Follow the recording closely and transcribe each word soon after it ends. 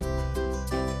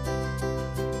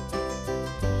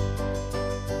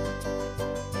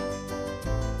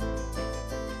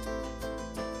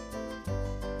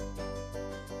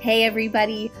Hey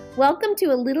everybody, welcome to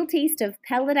a little taste of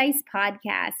Paradise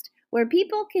Podcast, where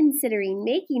people considering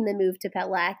making the move to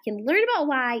Pella can learn about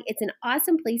why it's an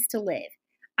awesome place to live.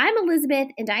 I'm Elizabeth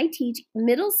and I teach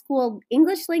middle school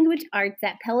English language arts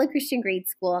at Pella Christian Grade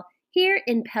School here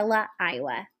in Pella,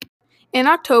 Iowa. In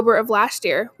October of last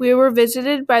year, we were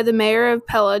visited by the mayor of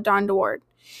Pella, Don DeWard.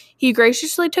 He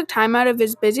graciously took time out of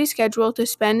his busy schedule to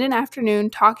spend an afternoon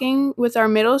talking with our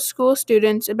middle school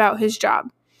students about his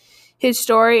job, his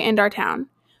story, and our town.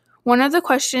 One of the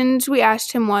questions we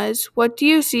asked him was, what do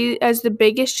you see as the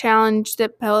biggest challenge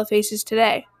that Pella faces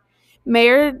today?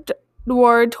 Mayor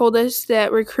DeWard told us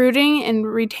that recruiting and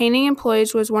retaining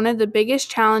employees was one of the biggest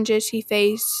challenges he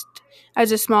faced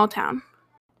as a small town.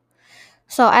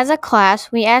 So as a class,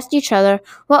 we asked each other,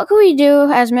 what could we do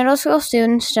as middle school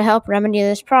students to help remedy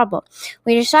this problem?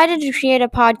 We decided to create a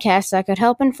podcast that could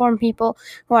help inform people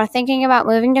who are thinking about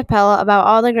moving to Pella about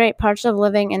all the great parts of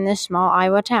living in this small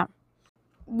Iowa town.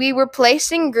 We were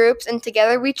placed in groups, and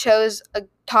together we chose a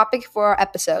topic for our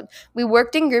episode. We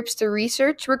worked in groups to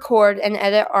research, record, and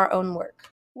edit our own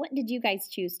work. What did you guys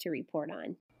choose to report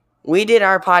on? We did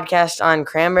our podcast on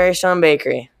Cranberry Stone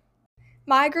Bakery.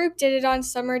 My group did it on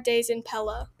summer days in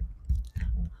Pella.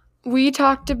 We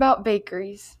talked about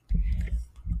bakeries.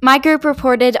 My group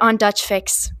reported on Dutch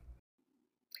Fix.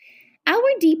 Our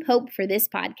deep hope for this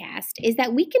podcast is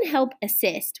that we can help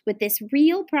assist with this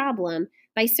real problem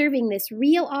by serving this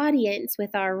real audience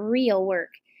with our real work.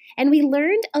 And we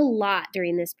learned a lot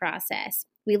during this process.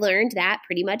 We learned that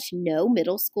pretty much no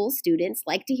middle school students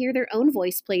like to hear their own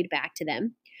voice played back to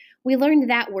them. We learned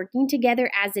that working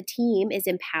together as a team is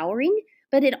empowering,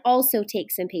 but it also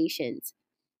takes some patience.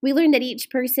 We learned that each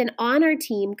person on our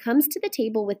team comes to the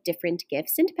table with different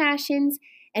gifts and passions,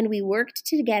 and we worked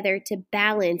together to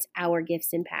balance our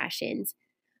gifts and passions.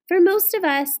 For most of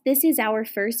us, this is our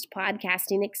first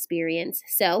podcasting experience,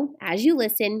 so as you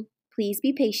listen, please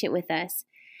be patient with us.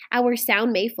 Our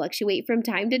sound may fluctuate from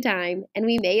time to time, and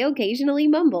we may occasionally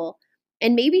mumble,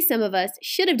 and maybe some of us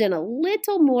should have done a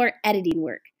little more editing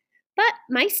work. But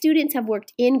my students have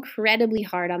worked incredibly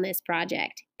hard on this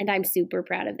project, and I'm super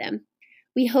proud of them.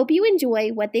 We hope you enjoy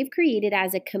what they've created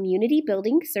as a community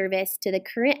building service to the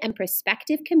current and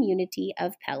prospective community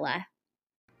of Pella.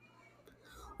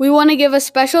 We want to give a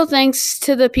special thanks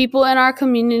to the people in our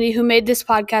community who made this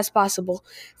podcast possible.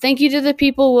 Thank you to the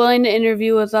people willing to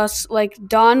interview with us, like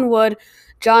Don Wood,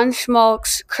 John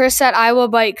Schmaltz, Chris at Iowa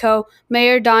Bike Co.,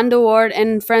 Mayor Don DeWard,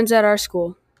 and friends at our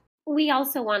school. We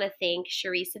also want to thank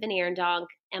Sharisa Van Arendonk,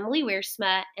 Emily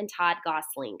Wiersma, and Todd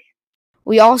Gosling.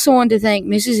 We also want to thank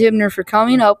Mrs. Hibner for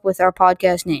coming up with our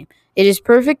podcast name. It is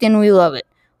perfect and we love it.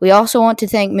 We also want to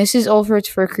thank Mrs. Olferts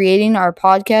for creating our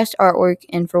podcast artwork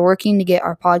and for working to get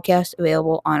our podcast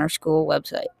available on our school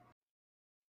website.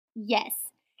 Yes.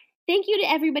 Thank you to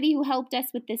everybody who helped us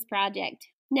with this project.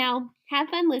 Now, have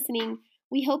fun listening.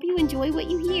 We hope you enjoy what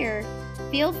you hear.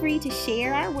 Feel free to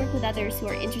share our work with others who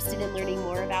are interested in learning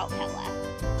more about Pella.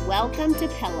 Welcome to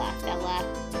Pella, Pella.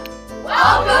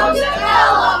 Welcome to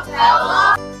Pella,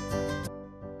 Pella.